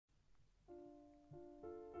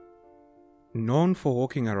Known for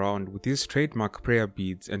walking around with his trademark prayer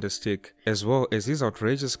beads and a stick, as well as his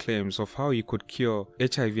outrageous claims of how he could cure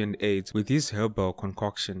HIV and AIDS with his herbal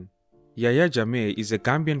concoction. Yahya Jammeh is a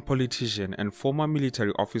Gambian politician and former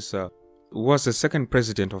military officer who was the second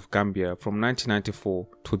president of Gambia from 1994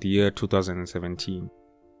 to the year 2017.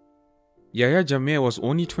 Yahya Jammeh was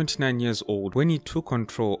only 29 years old when he took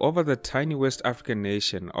control over the tiny West African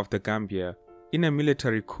nation of the Gambia in a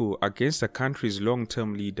military coup against the country's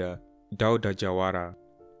long-term leader, Dawda Jawara.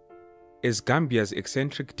 As Gambia's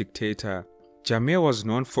eccentric dictator, Jammeh was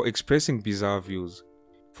known for expressing bizarre views.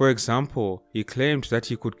 For example, he claimed that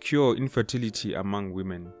he could cure infertility among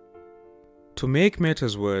women. To make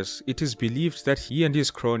matters worse, it is believed that he and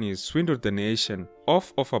his cronies swindled the nation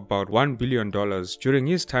of about $1 billion during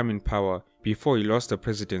his time in power before he lost the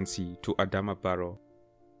presidency to Adama Barrow.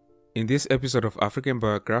 In this episode of African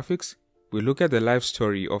Biographics, we look at the life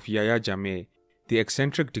story of Yahya Jammeh, the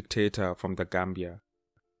eccentric dictator from the Gambia.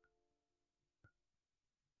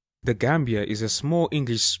 The Gambia is a small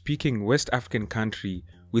English-speaking West African country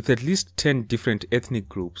with at least 10 different ethnic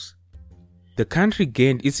groups. The country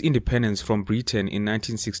gained its independence from Britain in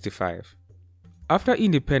 1965. After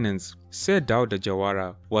independence, Sir Dawda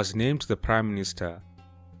Jawara was named the Prime Minister.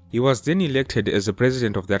 He was then elected as the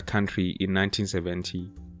President of that country in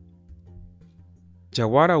 1970.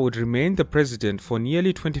 Jawara would remain the President for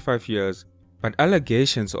nearly 25 years, but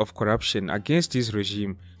allegations of corruption against his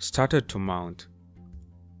regime started to mount.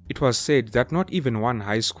 It was said that not even one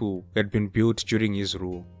high school had been built during his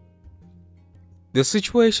rule. The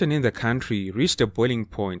situation in the country reached a boiling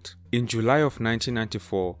point in July of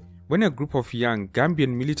 1994 when a group of young Gambian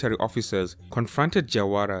military officers confronted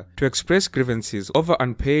Jawara to express grievances over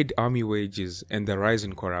unpaid army wages and the rise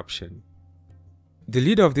in corruption. The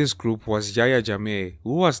leader of this group was Yahya Jammeh,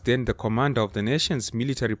 who was then the commander of the nation's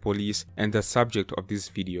military police and the subject of this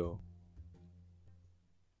video.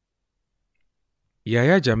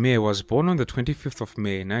 Yahya Jammeh was born on the 25th of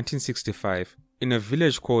May 1965 in a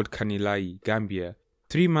village called Kanilai, Gambia,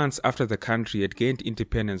 3 months after the country had gained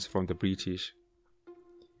independence from the British.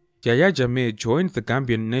 Yahya Jammeh joined the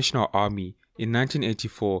Gambian National Army in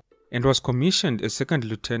 1984 and was commissioned as second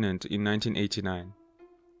lieutenant in 1989.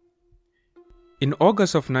 In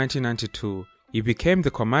August of 1992, he became the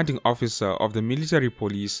commanding officer of the military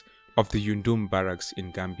police of the Yundum barracks in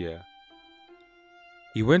Gambia.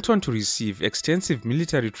 He went on to receive extensive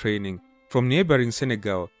military training from neighboring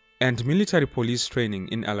Senegal and military police training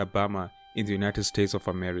in Alabama in the United States of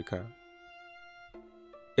America.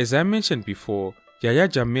 As I mentioned before, Yahya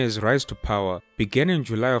Jammeh's rise to power began in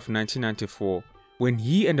July of 1994 when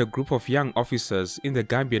he and a group of young officers in the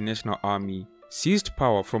Gambian National Army seized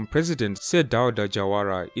power from President Sir Dawda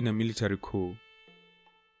Jawara in a military coup.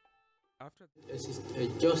 A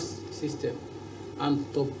just system,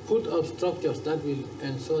 and to put up structures that will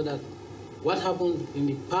ensure that what happened in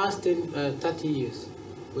the past 30 years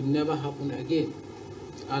would never happen again.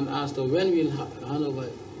 And as to when we'll hand over,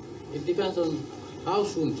 it depends on how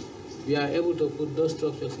soon we are able to put those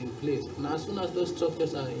structures in place. And as soon as those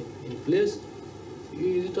structures are in place,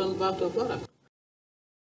 we return back to barracks.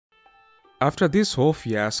 After this whole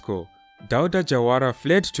fiasco, Dawda Jawara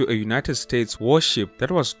fled to a United States warship that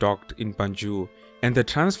was docked in Banjul, and the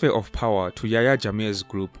transfer of power to Yahya Jammeh's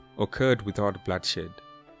group occurred without bloodshed.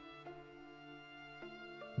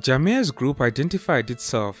 Jammeh's group identified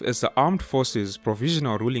itself as the Armed Forces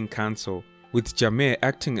Provisional Ruling Council, with Jammeh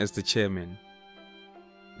acting as the chairman.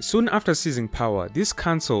 Soon after seizing power, this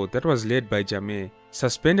council that was led by Jammeh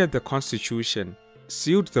suspended the constitution,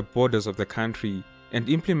 sealed the borders of the country, and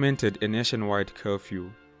implemented a nationwide curfew.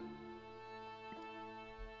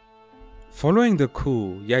 Following the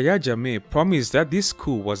coup, Yahya Jammeh promised that this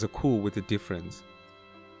coup was a coup with a difference.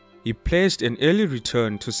 He pledged an early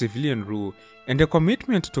return to civilian rule and a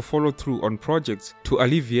commitment to follow through on projects to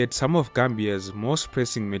alleviate some of Gambia's most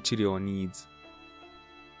pressing material needs.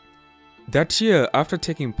 That year, after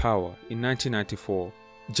taking power in 1994,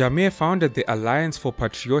 Jammeh founded the Alliance for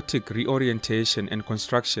Patriotic Reorientation and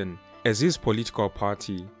Construction as his political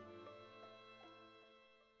party.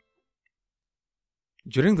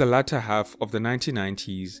 During the latter half of the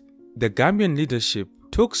 1990s, the Gambian leadership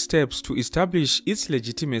took steps to establish its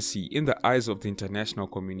legitimacy in the eyes of the international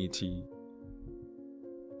community.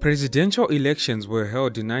 Presidential elections were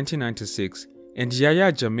held in 1996, and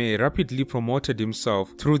Yahya Jammeh rapidly promoted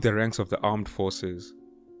himself through the ranks of the armed forces.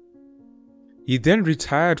 He then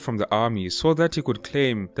retired from the army so that he could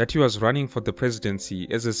claim that he was running for the presidency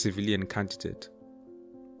as a civilian candidate.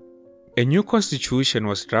 A new constitution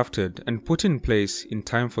was drafted and put in place in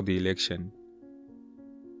time for the election.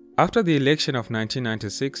 After the election of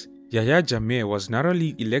 1996, Yahya Jammeh was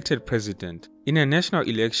narrowly elected president in a national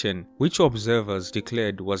election which observers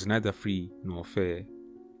declared was neither free nor fair.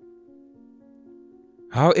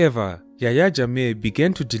 However, Yahya Jammeh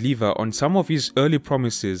began to deliver on some of his early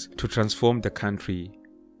promises to transform the country.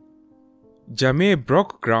 Jammeh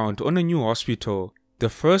broke ground on a new hospital, the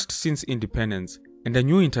first since independence, and a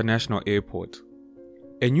new international airport.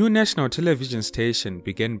 A new national television station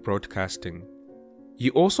began broadcasting. He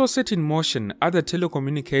also set in motion other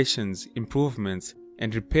telecommunications improvements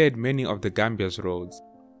and repaired many of the Gambia's roads.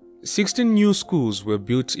 16 new schools were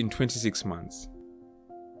built in 26 months.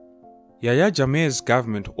 Yahya Jammeh's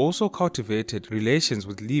government also cultivated relations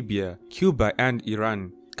with Libya, Cuba and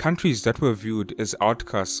Iran, countries that were viewed as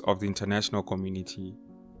outcasts of the international community.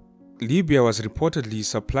 Libya was reportedly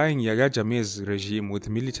supplying Yahya Jammeh's regime with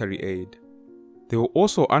military aid. There were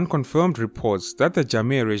also unconfirmed reports that the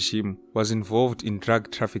Jammeh regime was involved in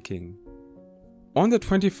drug trafficking. On the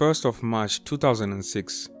 21st of March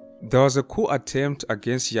 2006, there was a coup attempt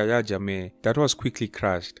against Yahya Jammeh that was quickly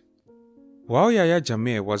crushed. While Yahya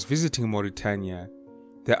Jammeh was visiting Mauritania,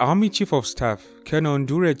 the Army Chief of Staff, Colonel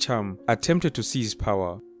Ndure Cham, attempted to seize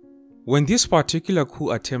power. When this particular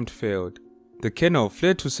coup attempt failed, the colonel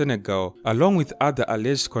fled to Senegal along with other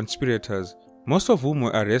alleged conspirators, most of whom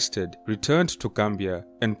were arrested, returned to Gambia,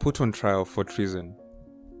 and put on trial for treason.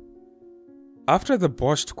 After the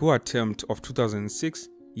botched coup attempt of 2006,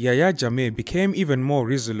 Yahya Jammeh became even more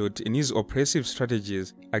resolute in his oppressive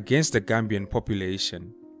strategies against the Gambian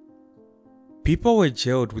population. People were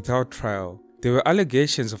jailed without trial, there were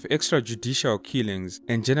allegations of extrajudicial killings,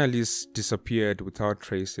 and journalists disappeared without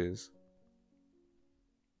traces.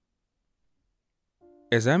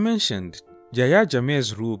 As I mentioned, Yahya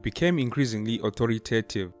Jammeh's rule became increasingly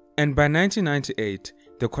authoritative, and by 1998,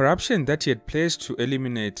 the corruption that he had pledged to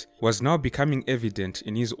eliminate was now becoming evident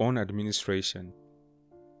in his own administration.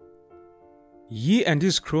 He and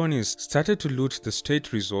his cronies started to loot the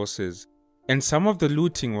state resources, and some of the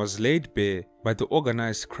looting was laid bare by the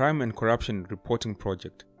Organized Crime and Corruption Reporting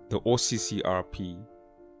Project, the OCCRP.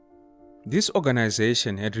 This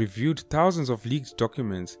organization had reviewed thousands of leaked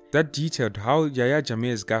documents that detailed how Yahya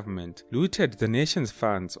Jammeh's government looted the nation's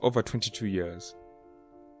funds over 22 years.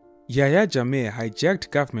 Yahya Jammeh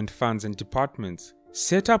hijacked government funds and departments,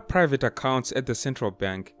 set up private accounts at the central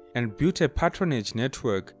bank, and built a patronage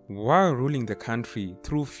network while ruling the country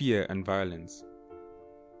through fear and violence.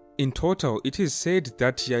 In total, it is said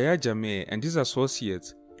that Yahya Jammeh and his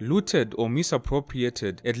associates looted or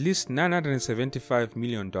misappropriated at least $975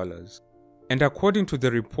 million. And according to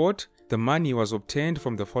the report, the money was obtained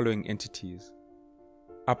from the following entities.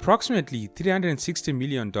 Approximately $360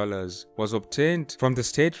 million was obtained from the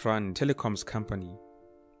state-run telecoms company.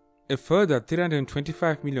 A further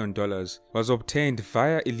 $325 million was obtained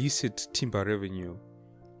via illicit timber revenue.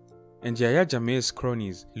 And Yahya Jammeh's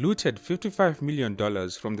cronies looted $55 million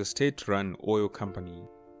from the state-run oil company.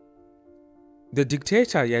 The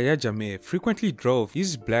dictator Yahya Jammeh frequently drove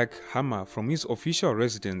his black Hummer from his official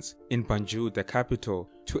residence in Banjul, the capital,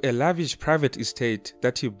 to a lavish private estate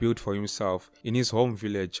that he built for himself in his home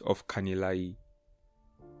village of Kanilai.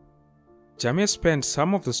 Jammeh spent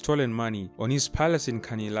some of the stolen money on his palace in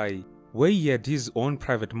Kanilai, where he had his own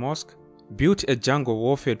private mosque, built a jungle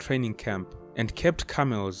warfare training camp, and kept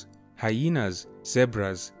camels, hyenas,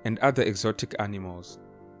 zebras, and other exotic animals.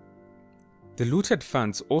 The looted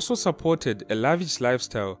funds also supported a lavish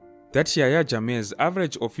lifestyle that Yahya Jammeh's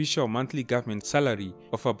average official monthly government salary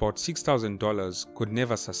of about $6,000 could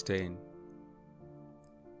never sustain.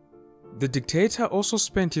 The dictator also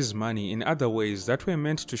spent his money in other ways that were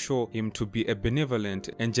meant to show him to be a benevolent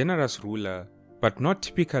and generous ruler, but not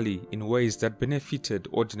typically in ways that benefited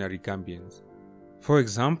ordinary Gambians. For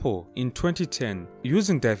example, in 2010,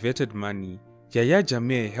 using diverted money, Yahya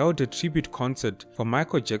Jammeh held a tribute concert for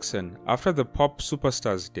Michael Jackson after the pop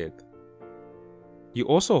superstar's death. He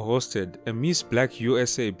also hosted a Miss Black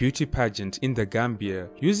USA beauty pageant in the Gambia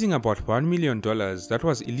using about $1 million that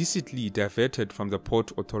was illicitly diverted from the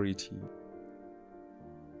Port Authority.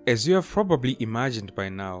 As you have probably imagined by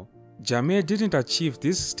now, Jammeh didn't achieve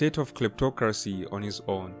this state of kleptocracy on his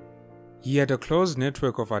own. He had a close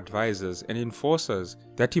network of advisors and enforcers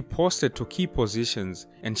that he posted to key positions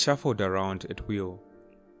and shuffled around at will.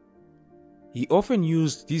 He often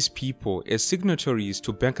used these people as signatories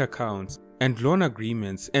to bank accounts and loan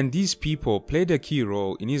agreements, and these people played a key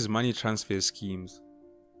role in his money transfer schemes.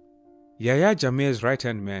 Yahya Jammeh's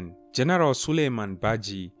right-hand man, General Suleiman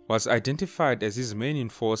Baji, was identified as his main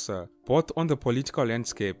enforcer both on the political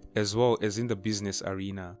landscape as well as in the business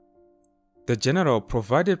arena. The general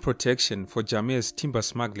provided protection for Jammeh's timber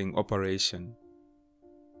smuggling operation.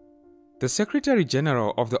 The Secretary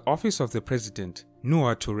General of the Office of the President,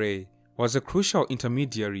 Nuha Toure, was a crucial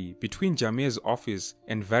intermediary between Jammeh's office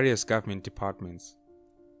and various government departments.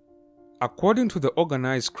 According to the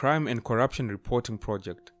Organized Crime and Corruption Reporting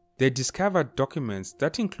Project, they discovered documents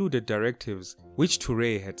that included directives which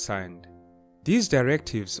Toure had signed. These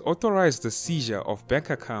directives authorized the seizure of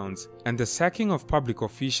bank accounts and the sacking of public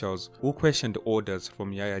officials who questioned orders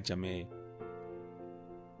from Yahya Jammeh.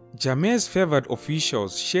 Jammeh's favored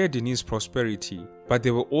officials shared in his prosperity, but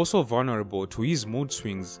they were also vulnerable to his mood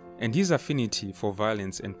swings and his affinity for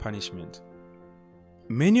violence and punishment.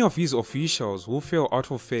 Many of his officials who fell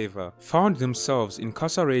out of favor found themselves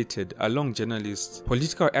incarcerated along journalists,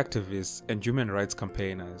 political activists, and human rights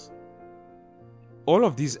campaigners. All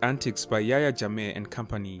of these antics by Yahya Jammeh and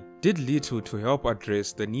company did little to help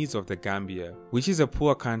address the needs of the Gambia, which is a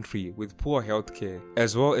poor country with poor healthcare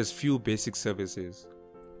as well as few basic services.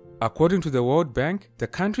 According to the World Bank, the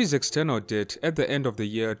country's external debt at the end of the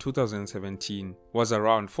year 2017 was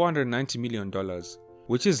around $490 million,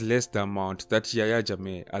 which is less the amount that Yahya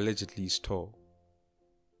Jammeh allegedly stole.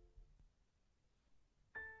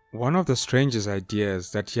 One of the strangest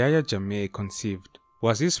ideas that Yahya Jammeh conceived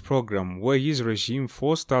was his program where his regime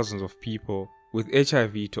forced thousands of people with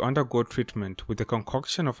HIV to undergo treatment with a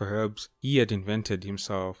concoction of herbs he had invented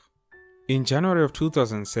himself. In January of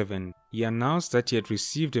 2007, he announced that he had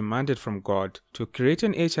received a mandate from God to create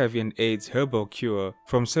an HIV and AIDS herbal cure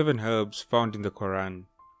from 7 herbs found in the Quran.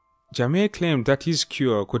 Jammeh claimed that his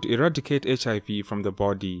cure could eradicate HIV from the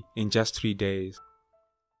body in just 3 days.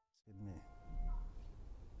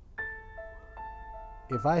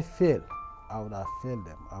 If I fail, I would have failed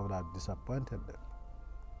them, I would have disappointed them.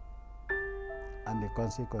 And the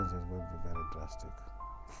consequences will be very drastic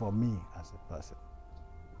for me as a person.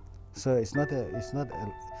 So it's not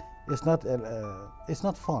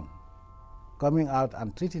fun. Coming out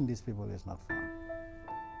and treating these people is not fun.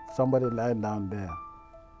 Somebody lying down there,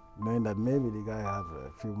 knowing that maybe the guy has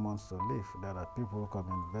a few months to live, there are people who come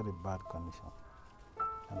in very bad condition.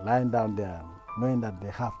 And lying down there, knowing that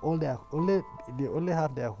they have they only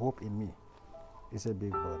have their hope in me. It's a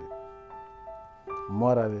big body,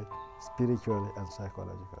 morally, spiritually, and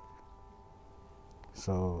psychologically.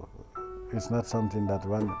 So it's not something that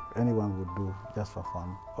anyone would do just for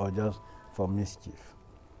fun or just for mischief.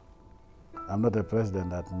 I'm not a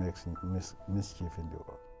president that makes mischief in the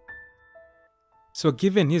world. So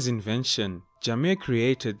given his invention, Jammeh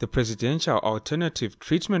created the Presidential Alternative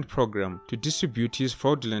Treatment Program to distribute his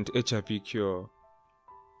fraudulent HIV cure.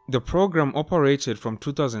 The program operated from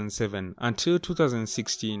 2007 until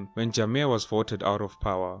 2016 when Jammeh was voted out of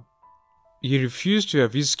power. He refused to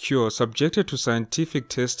have his cure subjected to scientific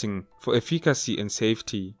testing for efficacy and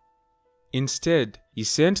safety. Instead, he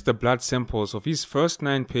sent the blood samples of his first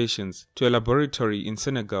 9 patients to a laboratory in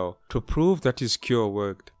Senegal to prove that his cure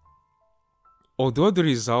worked. Although the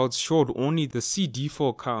results showed only the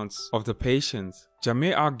CD4 counts of the patients,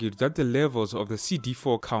 Jammeh argued that the levels of the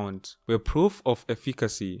CD4 count were proof of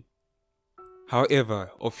efficacy.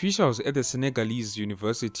 However, officials at the Senegalese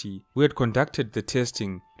university who had conducted the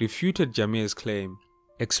testing refuted Jammeh's claim,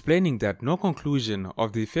 explaining that no conclusion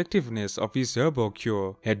of the effectiveness of his herbal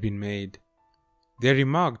cure had been made. They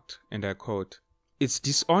remarked, and I quote, "It's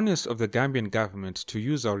dishonest of the Gambian government to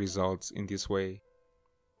use our results in this way."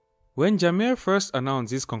 When Jammeh first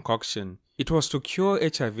announced his concoction, it was to cure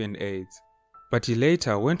HIV and AIDS, but he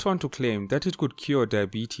later went on to claim that it could cure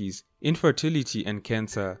diabetes, infertility and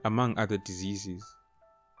cancer, among other diseases.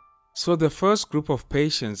 So the first group of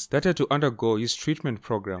patients that had to undergo his treatment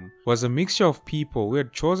program was a mixture of people who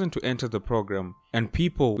had chosen to enter the program and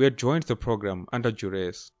people who had joined the program under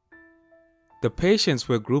duress. The patients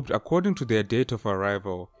were grouped according to their date of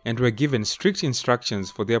arrival and were given strict instructions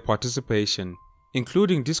for their participation,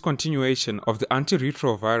 including discontinuation of the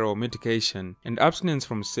antiretroviral medication and abstinence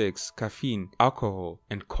from sex, caffeine, alcohol,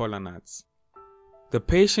 and cola nuts. The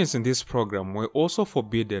patients in this program were also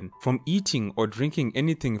forbidden from eating or drinking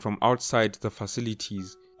anything from outside the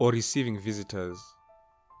facilities or receiving visitors.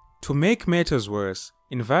 To make matters worse,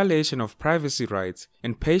 in violation of privacy rights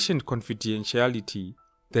and patient confidentiality,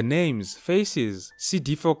 the names, faces,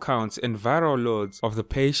 CD4 counts and viral loads of the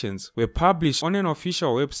patients were published on an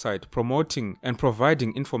official website promoting and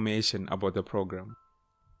providing information about the program.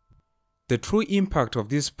 The true impact of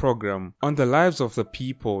this program on the lives of the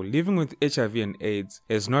people living with HIV and AIDS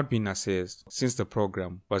has not been assessed since the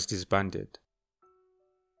program was disbanded.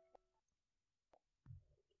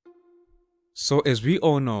 So as we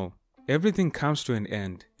all know, everything comes to an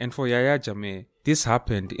end, and for Yahya Jammeh, this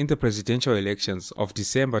happened in the presidential elections of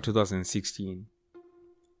December 2016.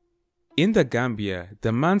 In the Gambia,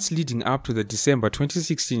 the months leading up to the December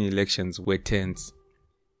 2016 elections were tense.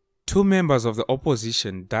 2 members of the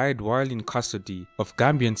opposition died while in custody of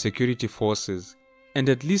Gambian security forces, and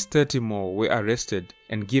at least 30 more were arrested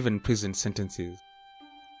and given prison sentences.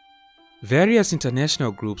 Various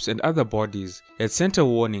international groups and other bodies had sent a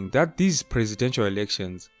warning that these presidential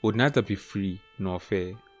elections would neither be free nor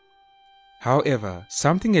fair. However,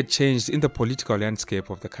 something had changed in the political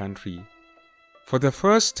landscape of the country. For the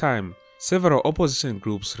first time, several opposition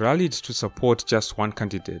groups rallied to support just one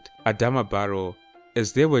candidate, Adama Barrow,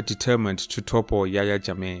 as they were determined to topple Yahya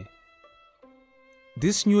Jammeh.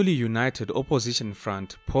 This newly united opposition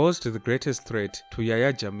front posed the greatest threat to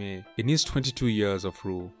Yahya Jammeh in his 22 years of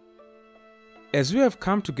rule. As we have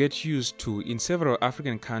come to get used to in several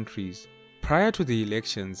African countries, prior to the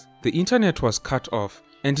elections, the internet was cut off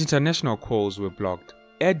and international calls were blocked,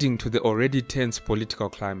 adding to the already tense political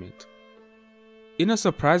climate. In a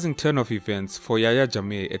surprising turn of events for Yahya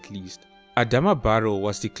Jammeh at least, Adama Barrow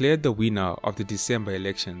was declared the winner of the December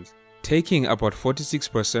elections, taking about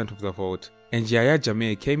 46% of the vote, and Yahya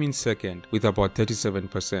Jammeh came in second with about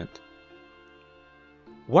 37%.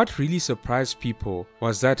 What really surprised people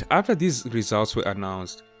was that after these results were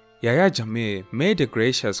announced, Yahya Jammeh made a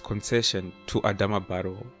gracious concession to Adama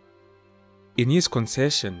Barrow. In his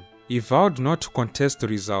concession, he vowed not to contest the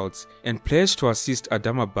results and pledged to assist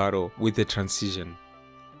Adama Barrow with the transition.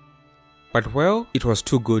 But well, it was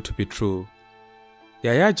too good to be true.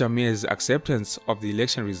 Yahya Jammeh's acceptance of the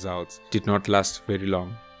election results did not last very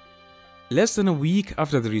long. Less than a week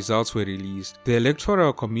after the results were released, the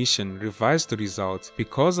Electoral Commission revised the results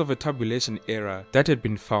because of a tabulation error that had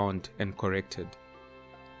been found and corrected.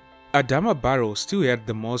 Adama Barrow still had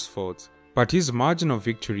the most votes, but his margin of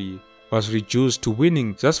victory was reduced to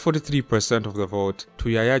winning just 43% of the vote to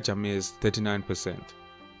Yahya Jammeh's 39%.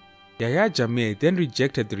 Yahya Jammeh then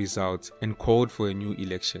rejected the results and called for a new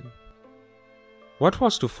election. What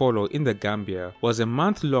was to follow in the Gambia was a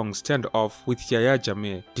month-long standoff with Yahya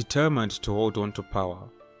Jammeh determined to hold on to power.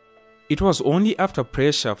 It was only after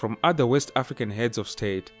pressure from other West African heads of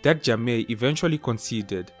state that Jammeh eventually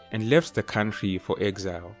conceded and left the country for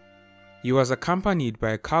exile. He was accompanied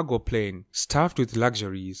by a cargo plane stuffed with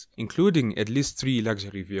luxuries, including at least 3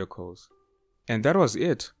 luxury vehicles. And that was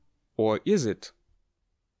it. Or is it?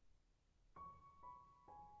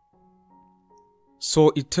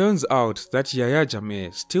 So it turns out that Yahya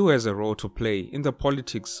Jammeh still has a role to play in the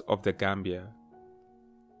politics of the Gambia.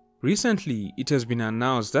 Recently, it has been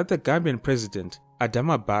announced that the Gambian president,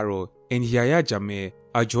 Adama Barrow, and Yahya Jammeh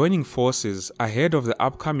are joining forces ahead of the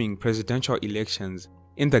upcoming presidential elections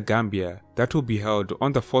in the Gambia that will be held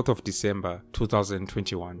on the 4th of December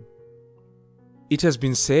 2021. It has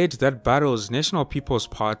been said that Barrow's National People's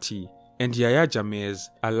Party and Yahya Jammeh's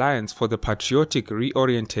Alliance for the Patriotic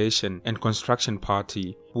Reorientation and Construction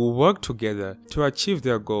Party will work together to achieve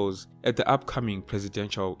their goals at the upcoming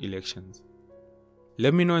presidential elections.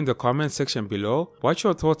 Let me know in the comment section below what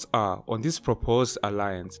your thoughts are on this proposed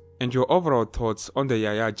alliance and your overall thoughts on the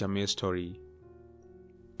Yahya Jammeh story.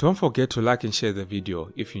 Don't forget to like and share the video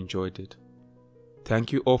if you enjoyed it.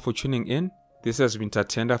 Thank you all for tuning in. This has been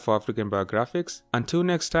Tatenda for African Biographics. Until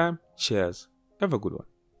next time, cheers. Have a good one.